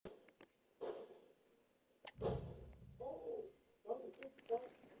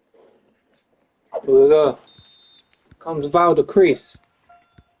Here we go. Comes Valderkrease.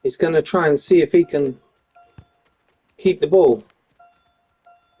 He's going to try and see if he can keep the ball.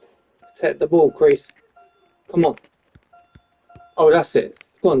 Protect the ball, Crease. Come on. Oh, that's it.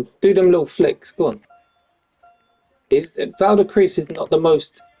 Go on, do them little flicks. Go on. Valderkrease is not the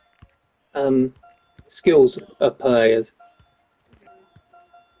most skills of players.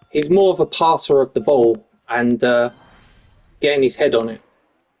 He's more of a passer of the ball and getting his head on it.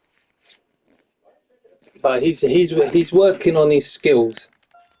 But he's working on his skills.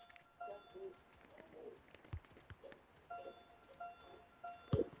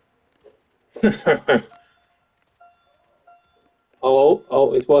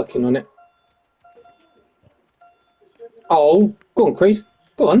 Oh, he's working on it. Oh, go on, Crease.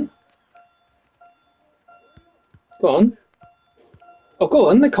 Go on. Go on. Oh, go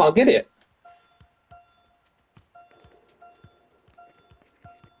on. They can't get it.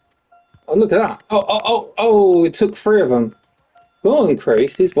 Oh, look at that. Oh, it took 3 of them. Go on,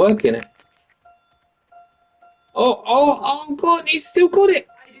 Crease. He's working it. Oh, go on. He's still got it.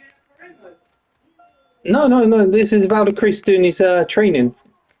 No. This is Valderkrease doing his training.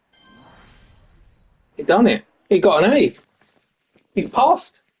 He done it. He got an A. He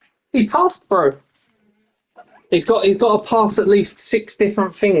passed. He passed, bro. He's got to pass at least 6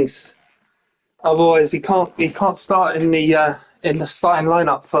 different things. Otherwise, he can't start in the starting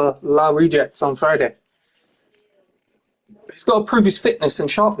lineup for La Rejects on Friday. He's got to prove his fitness and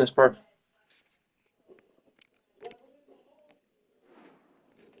sharpness, bro.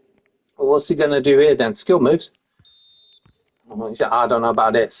 Well, what's he gonna do here then? Skill moves? Oh, he said, I don't know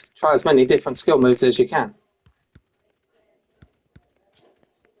about this. Try as many different skill moves as you can.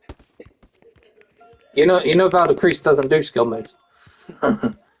 You know Valderkrease doesn't do skill moves.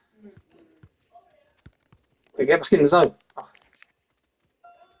 Okay, get back in the zone.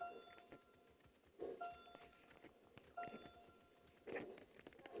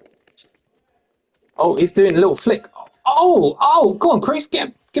 Oh, he's doing a little flick. Oh, go on, Crease,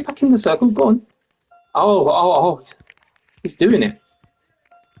 get back in the circle, go on. Oh, he's doing it.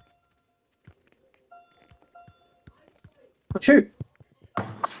 Oh, shoot.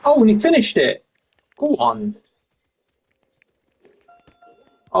 Oh, and he finished it. Go on.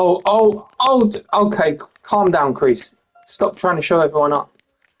 Oh, okay, calm down, Crease. Stop trying to show everyone up.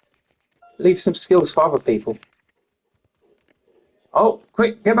 Leave some skills for other people. Oh,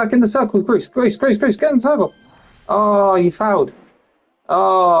 quick, get back in the circle, Crease, get in the circle. Oh, you fouled.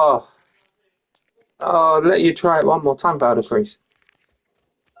 Oh, let you try it one more time, Valderkrease.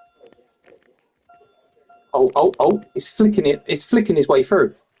 Oh, he's flicking it. He's flicking his way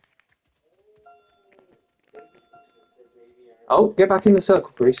through. Oh, get back in the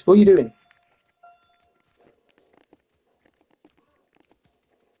circle, Crease. What are you doing?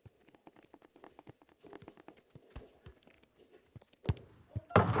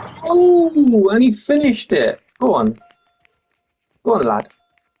 Oh, and he finished it. Go on, lad.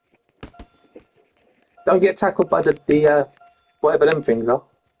 Don't get tackled by the whatever them things are.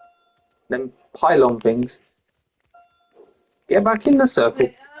 Them pylon things. Get back in the circle.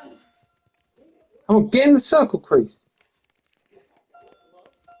 Come on, get in the circle, Crease.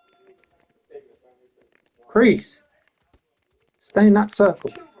 Crease. Stay in that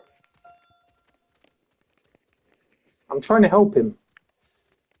circle. I'm trying to help him.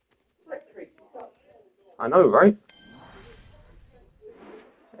 I know, right?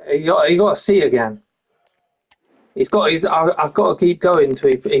 He got a C again. I've got to keep going until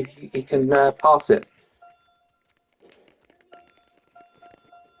he can pass it.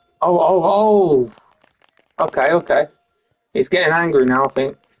 Oh. Okay. He's getting angry now, I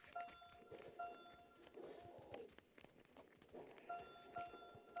think.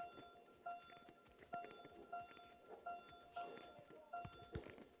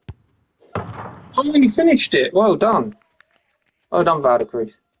 Oh, and he finished it. Well done. Well done,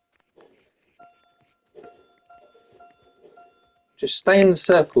 Valderkrease. Just stay in the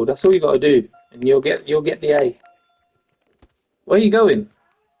circle. That's all you got to do, and you'll get the A. Where are you going?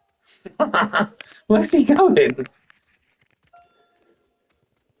 Where's he going?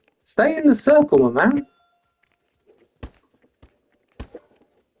 Stay in the circle, my man.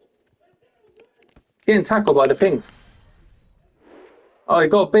 He's getting tackled by the things. Oh, he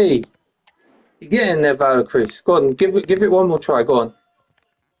got B. You get in there, Valderkrease. Go on, give it one more try. Go on.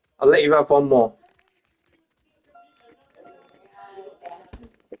 I'll let you have one more.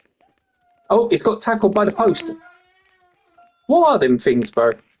 Oh, he's got tackled by the post. What are them things,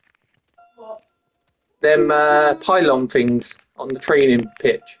 bro? What? Them pylon things on the training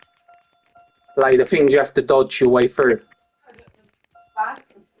pitch. Like the things you have to dodge your way through.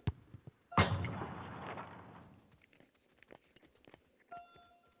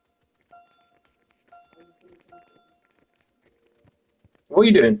 What are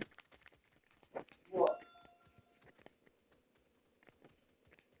you doing? What?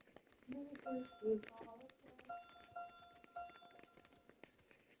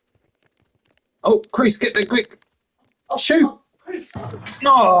 Oh, Chris, get there quick. Oh, Shoot. Oh, Chris.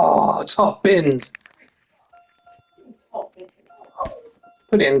 No, top bins. Top bit.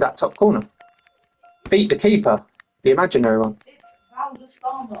 Put it in that top corner. Beat the keeper, the imaginary one. It's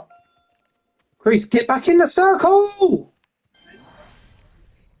Valderkrease. Chris, get back in the circle.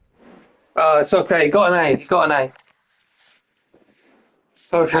 It's okay. Got an A. Got an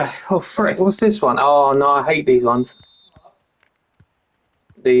A. Okay. Oh, frick. What's this one? Oh, no, I hate these ones.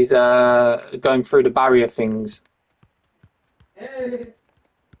 These going through the barrier things.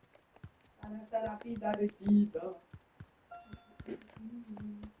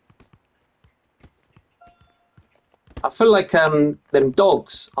 I feel like them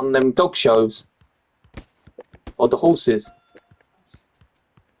dogs on them dog shows. Or the horses.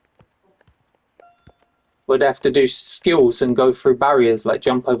 Where they have to do skills and go through barriers, like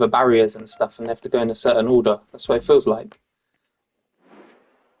jump over barriers and stuff, and they have to go in a certain order. That's what it feels like.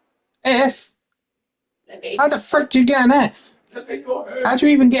 F? How the frick do you get an F? How do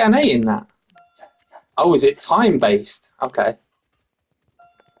you even get an A in that? Oh, is it time-based? Okay.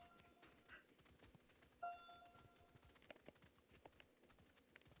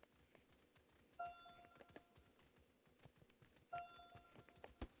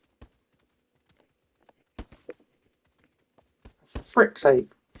 For frick's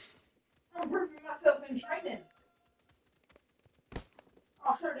sake. I'm proving myself in training.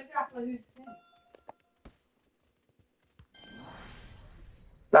 I'll show the gaffer who's king.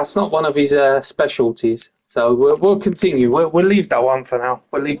 That's not one of his specialties. So we'll continue. We'll leave that one for now.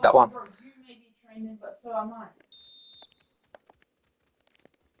 We'll leave that one. Bro, you may be training, but so am I.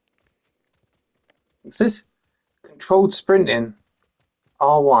 What's this? Controlled sprinting.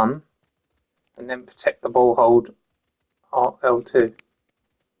 R1. And then protect the ball hold. L2.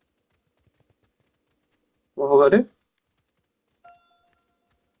 What have I got to do?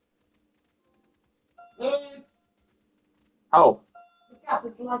 Oh. The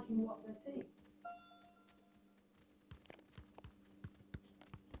gaffer's liking what they're seeing.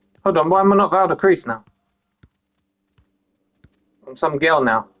 Hold on, why am I not Valderkrease now? I'm some girl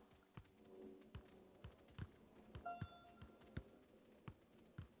now.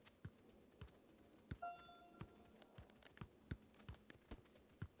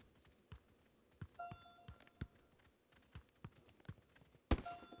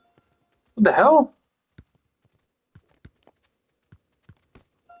 What the hell?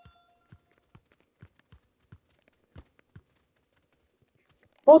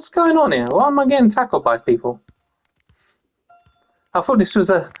 What's going on here? Why am I getting tackled by people? I thought this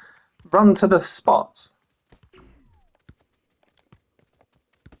was a run to the spots.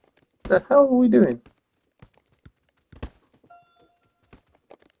 The hell are we doing?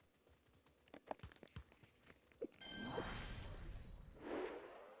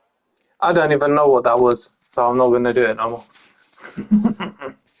 I don't even know what that was, so I'm not going to do it no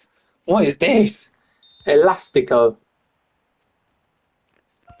more. What is this? Elastico.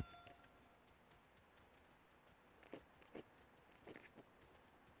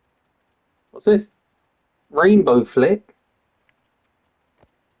 What's this? Rainbow flick?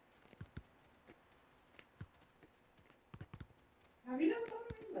 Have you never done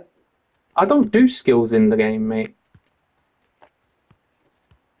a rainbow? I don't do skills in the game, mate.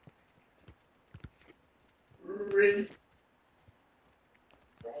 Really?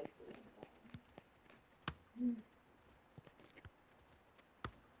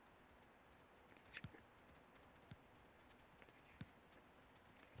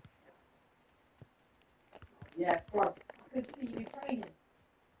 Yeah, bro. I could see you training.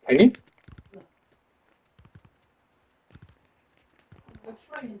 Can you? We're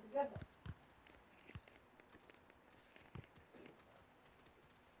training together.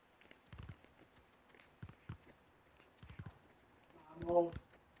 Vamos.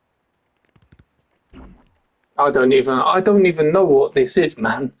 I don't even know what this is,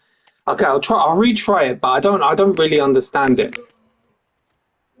 man. Okay, I'll retry it, but I don't really understand it.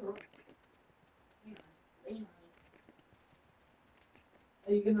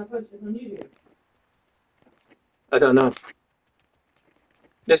 Are you gonna post it on YouTube? I don't know.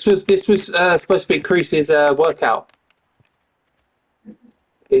 This was supposed to be Crease's workout,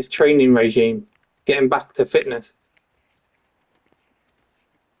 his training regime, getting back to fitness.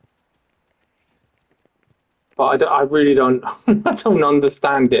 But I really don't I don't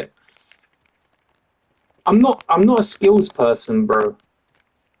understand it. I'm not a skills person, bro.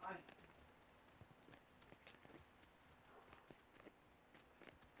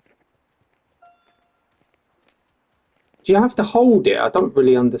 Do you have to hold it? I don't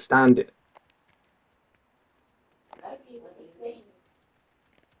really understand it.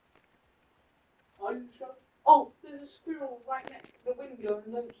 Are you sure? Oh, there's a squirrel right next to the window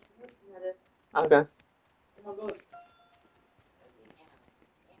and Loki's looking at it. Okay. Oh my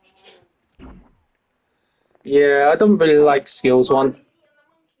god. Yeah, I don't really like skills one.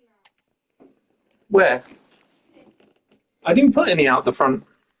 Where? I didn't put any out the front.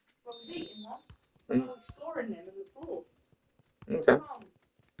 Well, he's eating one. Mm. I was storing them in the floor. Okay.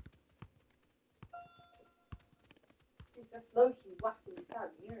 That's Loki whacking his head,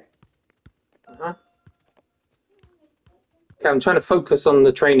 you hear it? Uh-huh. Okay, I'm trying to focus on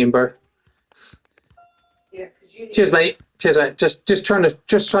the training, bro. Yeah, because you need Cheers, mate. Cheers, mate. Just trying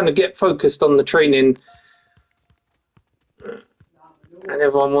to get focused on the training, and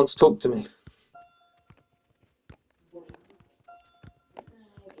everyone wants to talk to me.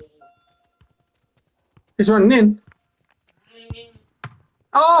 He's running in.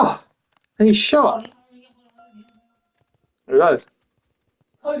 Oh, and he's shot. There he goes.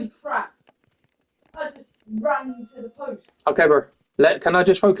 Holy crap. I just ran into the post. Okay, bro. Can I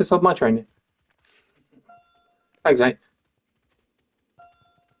just focus on my training? Thanks, mate.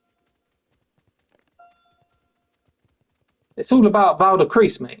 It's all about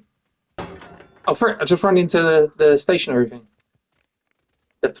Valderkrease, mate. Oh, frick, I just ran into the stationary thing.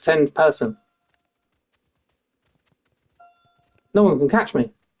 The pretend person. No one can catch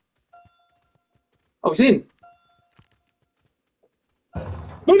me. Oh, he's in.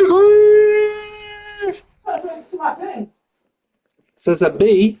 Valderkrease! That's my thing. Says a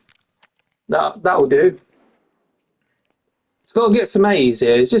B. That'll do. It's got to get some A's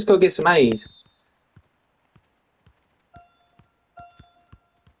here. It's just got to get some A's.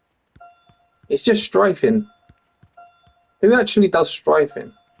 It's just strifing. Who actually does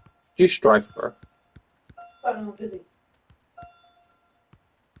strifing? Do you strife, bro? I don't know, busy.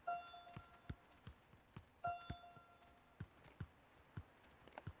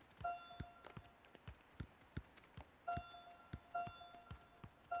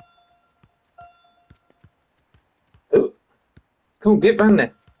 Oh, come on, get round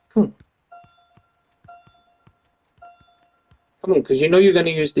there. Come on. Come on, because you know you're going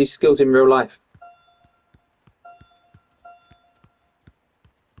to use these skills in real life.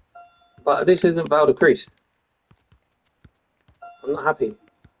 But this isn't Valderkrease. I'm not happy.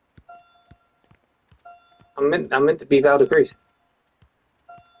 I'm meant to be Valderkrease.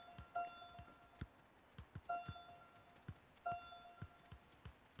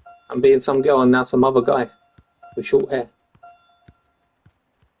 I'm being some girl and now some other guy with short hair.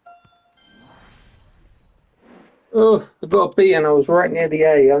 Oh, I got a B and I was right near the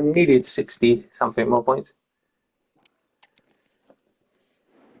A. I needed 60 something more points.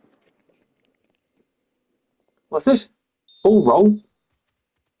 What's this? Ball roll?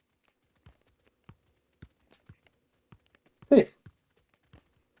 What's this?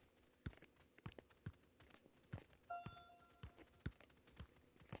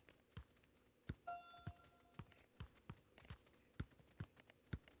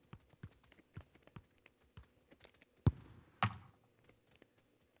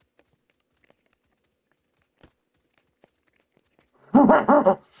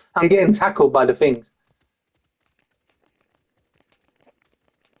 I'm getting tackled by the things.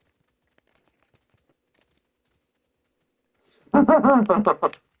 I'm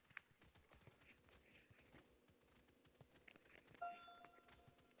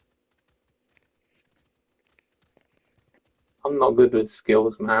not good with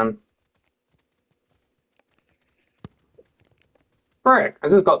skills, man. Frick, I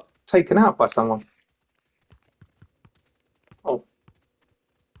just got taken out by someone. Oh.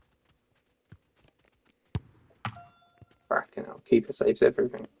 Fracking out. Keeper saves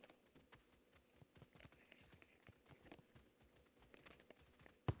everything.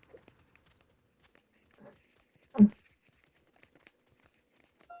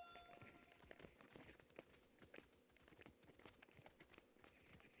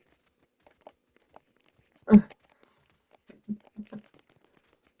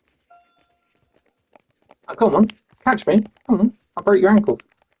 Oh, come on, catch me. Come on, I'll break your ankle.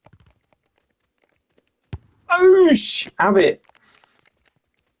 Oosh! Have it.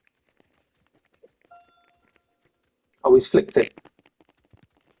 Oh, he's flicked it.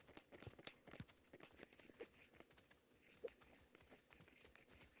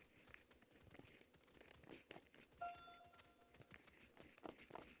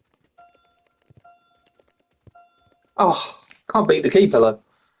 Oh, can't beat the keeper though.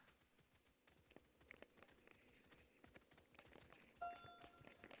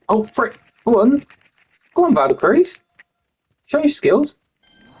 Oh, frick. Go on. Go on, Valderkrease. Show your skills.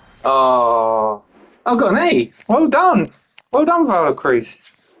 Oh, I got an A. Well done. Well done,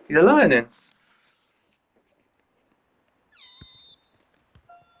 Valderkrease. You're learning.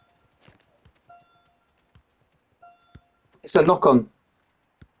 It's a knock on.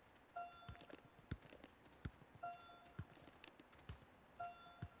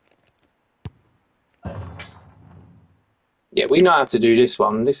 Yeah, we know how to do this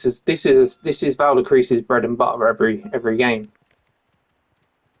one. This is Valderkrease's bread and butter every game.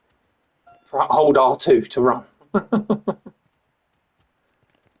 Hold R2 to run.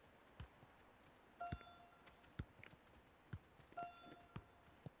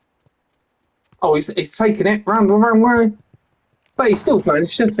 Oh, he's taking it round the wrong way, but he's still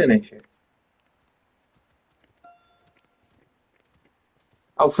managed to finish it.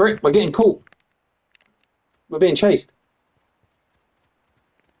 Oh, frick! We're getting caught. We're being chased.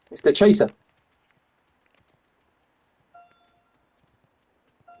 It's the chaser.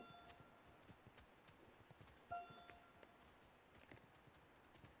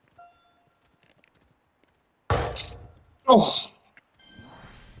 Oh.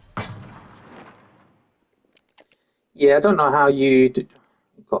 Yeah, I don't know how you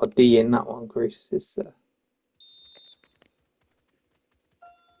got a D in that one, Chris. It's,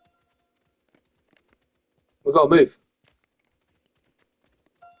 we've got to move.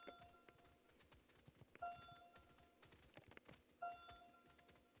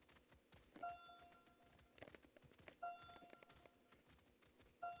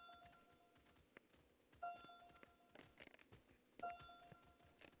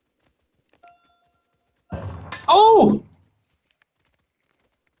 Oh!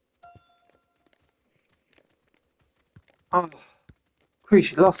 Oh,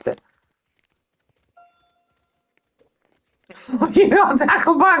 Chris, you lost it. You got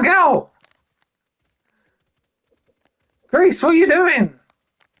tackled by a girl. Chris, what are you doing?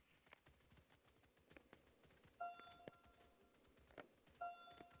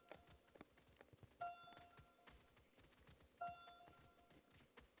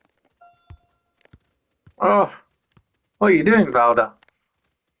 Oh, what are you doing, Valda?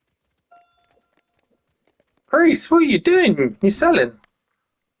 Chris, what are you doing? You're selling.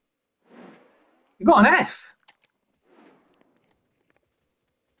 You got an F.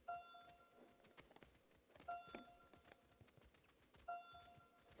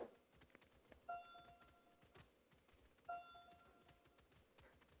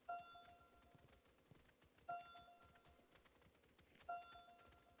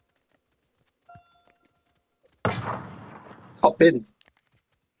 Top bins.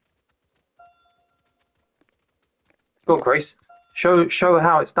 Go on, Chris. Show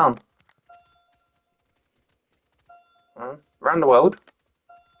how it's done. Around the world.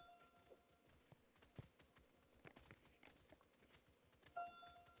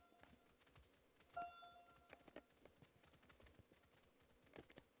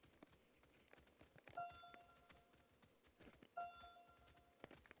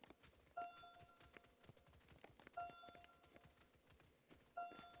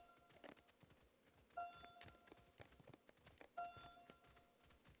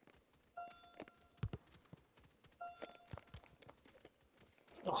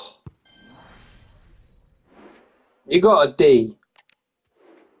 Oh. You got a D.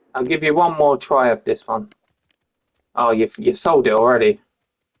 I'll give you one more try of this one. Oh, you sold it already.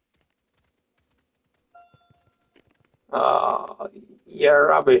 Oh, you're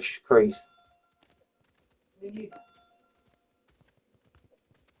rubbish, Chris. You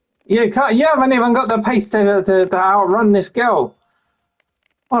haven't even got the pace to outrun this girl.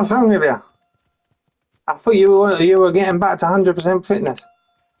 What's wrong with you? I thought you were getting back to 100% fitness.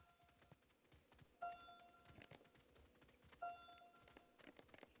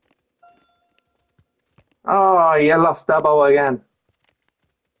 Oh, you lost double again.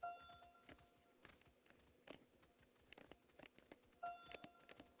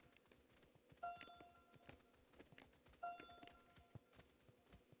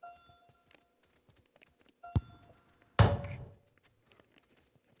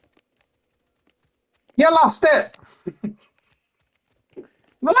 You lost it.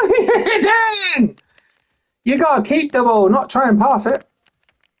 What are you doing? You gotta keep the ball, not try and pass it.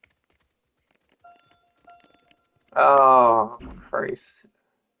 Oh, Christ.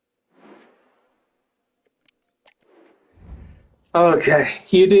 Okay,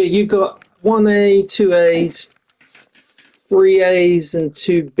 you got 1A, 2As, 3As, and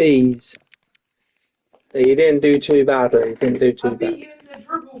 2Bs. You didn't do too badly. You didn't do too bad. I beat you in the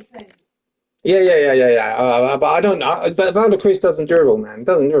dribble thing. Yeah. But I don't know. But Valderkrease doesn't dribble, man.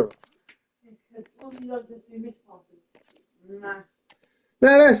 Doesn't dribble. All he does is do miss passes. Nah.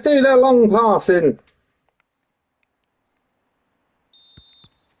 Now let's do the long passing.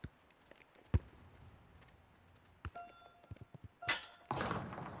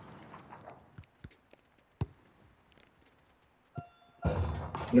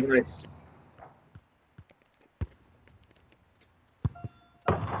 Nice.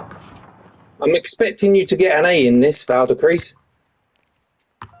 I'm expecting you to get an A in this, Valderkrease.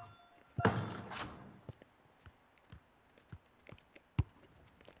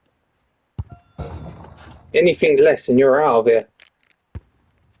 Anything less and you're out of here.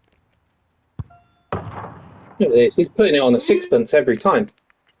 Look at this, he's putting it on a sixpence every time.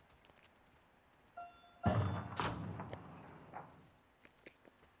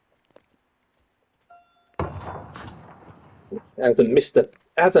 Hasn't missed a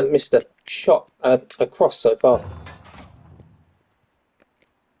shot across so far.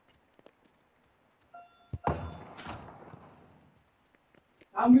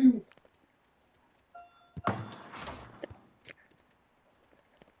 I'll move.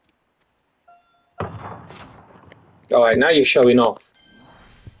 All right, now you're showing off.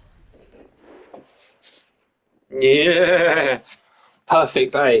 Yeah,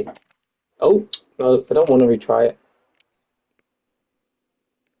 perfect A. Oh no, I don't want to retry it.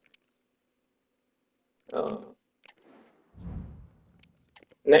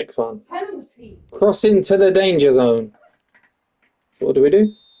 Next one. Penalty. Cross into the danger zone. So what do we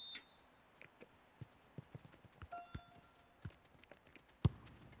do?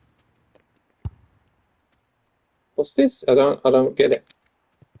 What's this? I don't get it.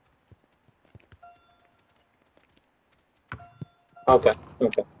 Okay,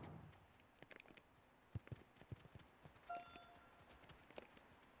 okay.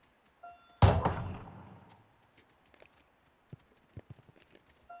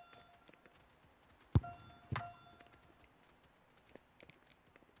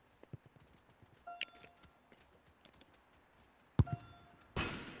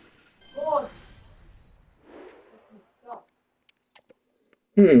 God. Stop.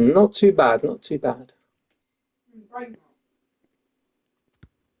 Not too bad, not too bad. Right.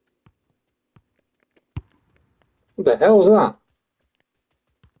 What the hell was that?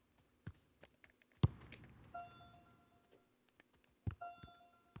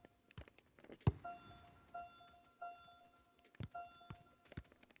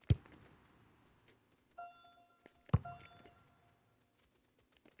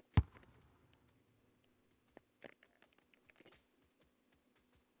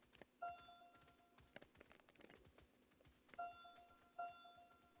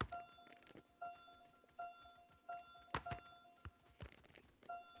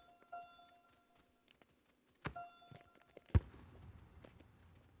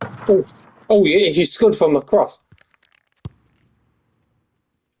 Oh, oh yeah, he scored from across.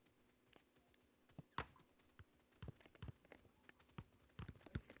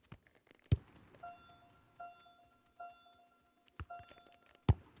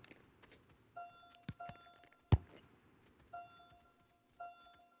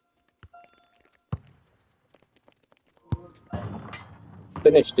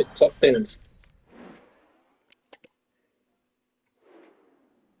 Finished it, top bins.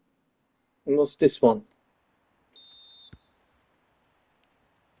 And what's this one?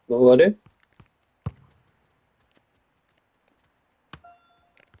 What do I do?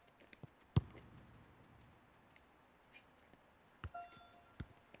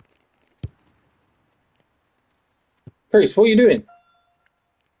 Priest, what are you doing?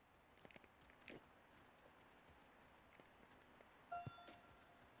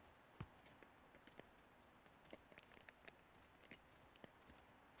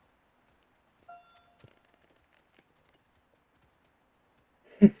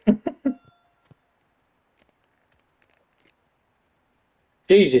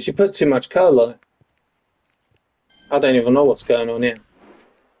 Jesus, you put too much curl on it. I don't even know what's going on here.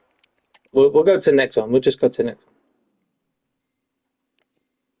 We'll go to the next one. We'll just go to the next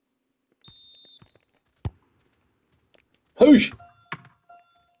one. Whoosh!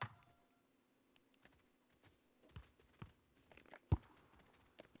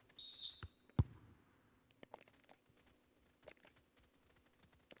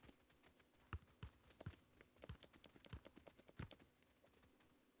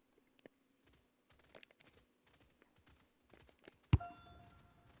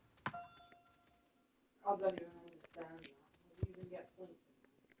 I don't even understand that. How do you even get points?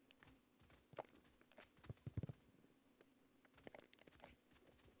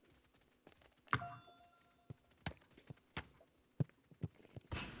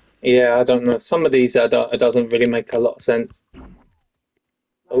 Yeah, I don't know. Some of these it doesn't really make a lot of sense.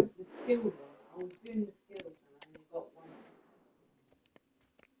 Like the skill one. I was doing the skills and I only got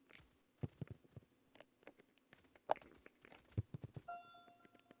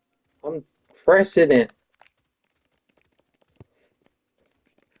one. I'm pressing it.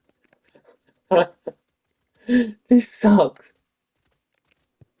 This sucks.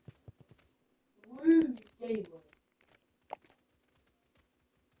 Woo, game one.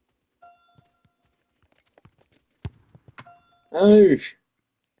 Oh.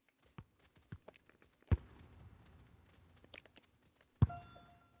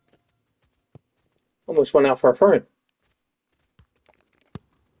 Almost went out for a throw.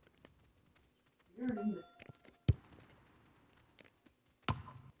 You're an imbecile.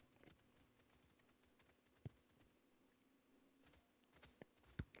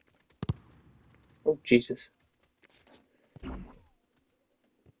 Oh Jesus.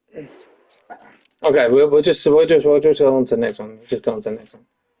 Okay, we'll just go on to the next one. We'll just go on to the next one.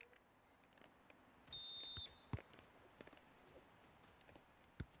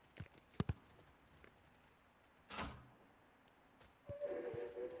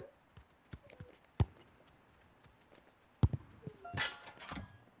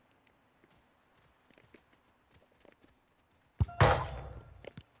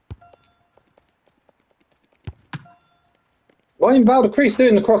 Why ain't Valderkrease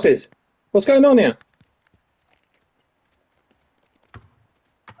doing the crosses? What's going on here?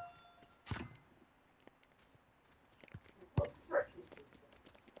 What the frick is this?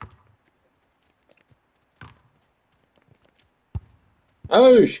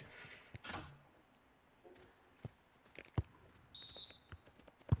 Oh.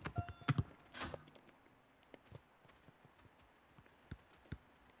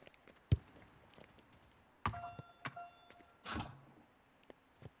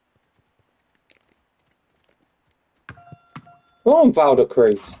 Come on,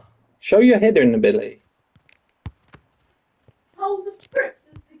 Valderkrease. Show your heading ability. How the frick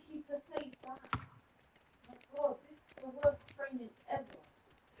does the keeper save that? My god, this is the worst training ever.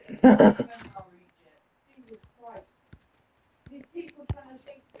 I'll read it. Jesus Christ. These people trying to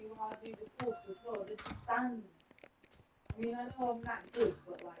chase me while I do the course as well, they're just standing. I mean, I know I'm that good,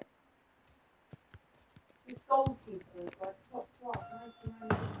 but like, this goalkeeper is like top class.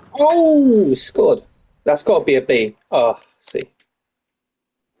 99. Oh, scored. That's got to be a B. Oh, see.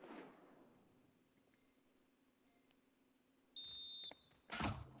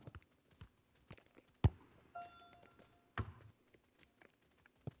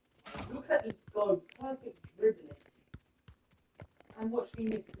 Look at this goal, perfect dribbling. And watch me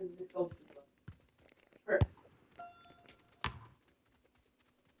miss because of this goalkeeper. First.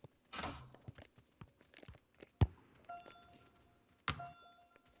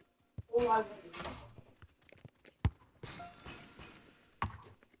 All I want is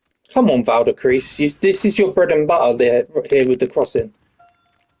Come on, Valderkrease. This is your bread and butter there, here with the crossing.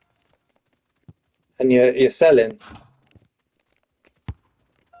 And you're selling.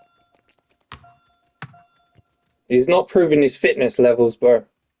 He's not proving his fitness levels, bro.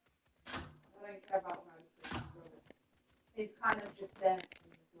 I don't care about how it's kind of just there.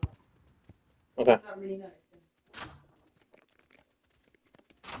 Okay. I don't really notice him.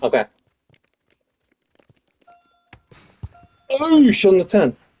 Okay. Oh, on the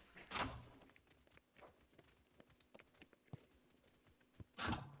 10.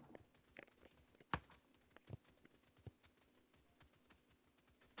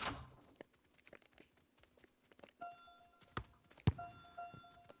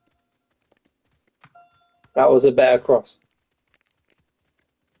 That was a better cross.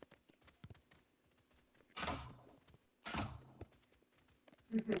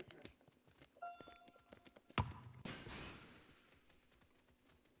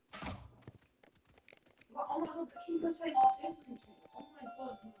 Oh my god, the keeper saves everything. Oh my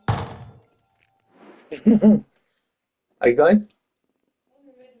god. Are you going?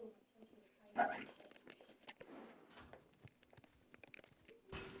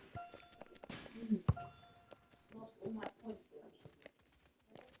 Lost all my points there.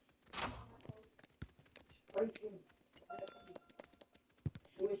 Straight in.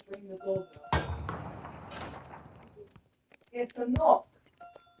 She always ring the doorbell. It's a knock.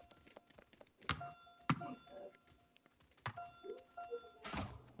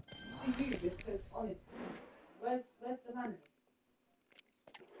 To you, because honestly, where's the manager?